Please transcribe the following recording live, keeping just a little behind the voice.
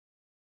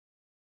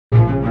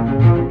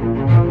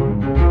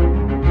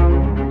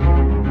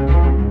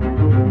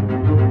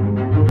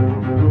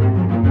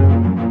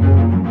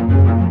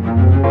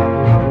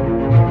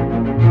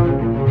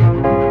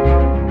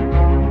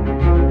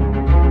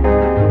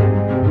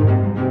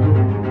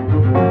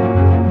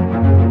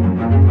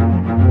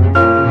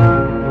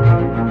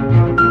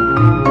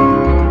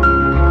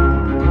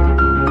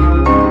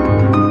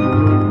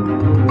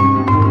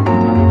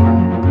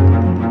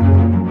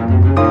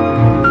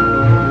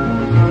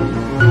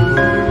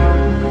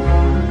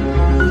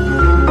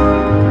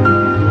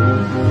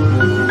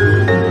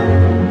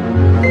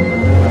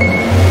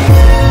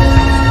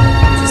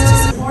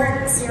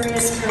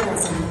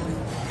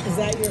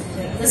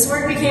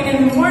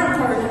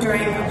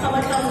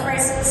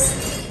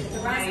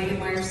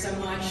admire so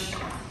much,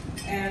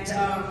 and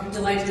I'm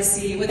delighted to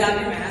see without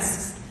your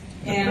masks,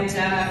 and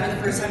for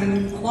the first time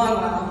in a long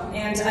while.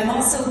 And I'm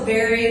also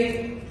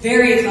very,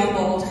 very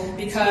humbled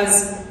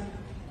because,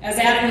 as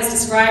Adam was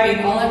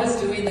describing, all I was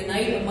doing the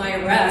night of my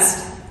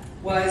arrest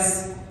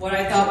was what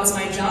I thought was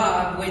my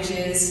job, which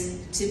is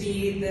to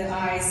be the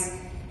eyes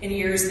and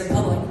ears of the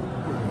public.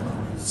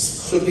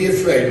 So be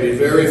afraid, be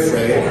very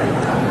afraid.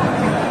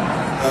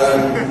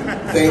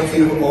 Thank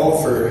you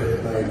all for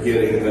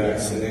getting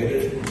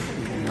vaccinated.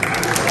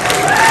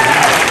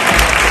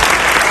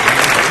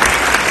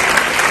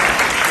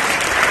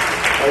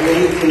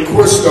 When the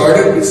course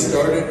started, we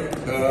started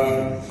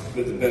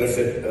with the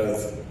benefit of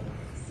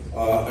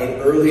an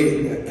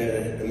early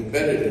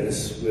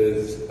embeddedness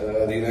with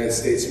the United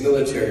States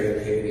military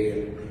in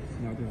Haiti.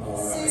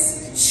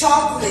 This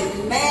chocolate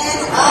man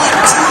on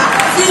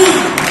TV,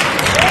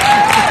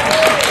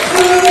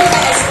 he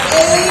has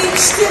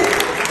aged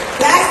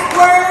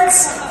backwards.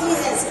 He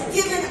has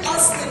given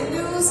us the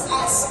news.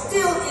 I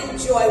still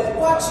enjoy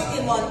watching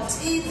him on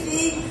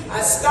TV.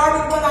 I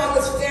started when I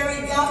was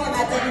very young, and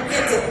I didn't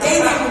get to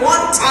date him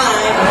one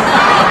time.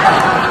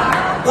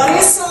 But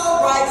it's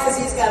all right, because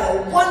he's got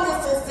a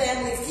wonderful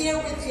family here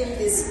with him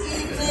this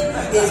evening.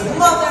 His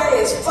mother,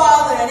 his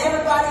father, and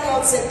everybody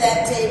else at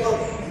that table.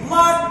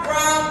 Marc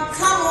Brown,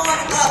 come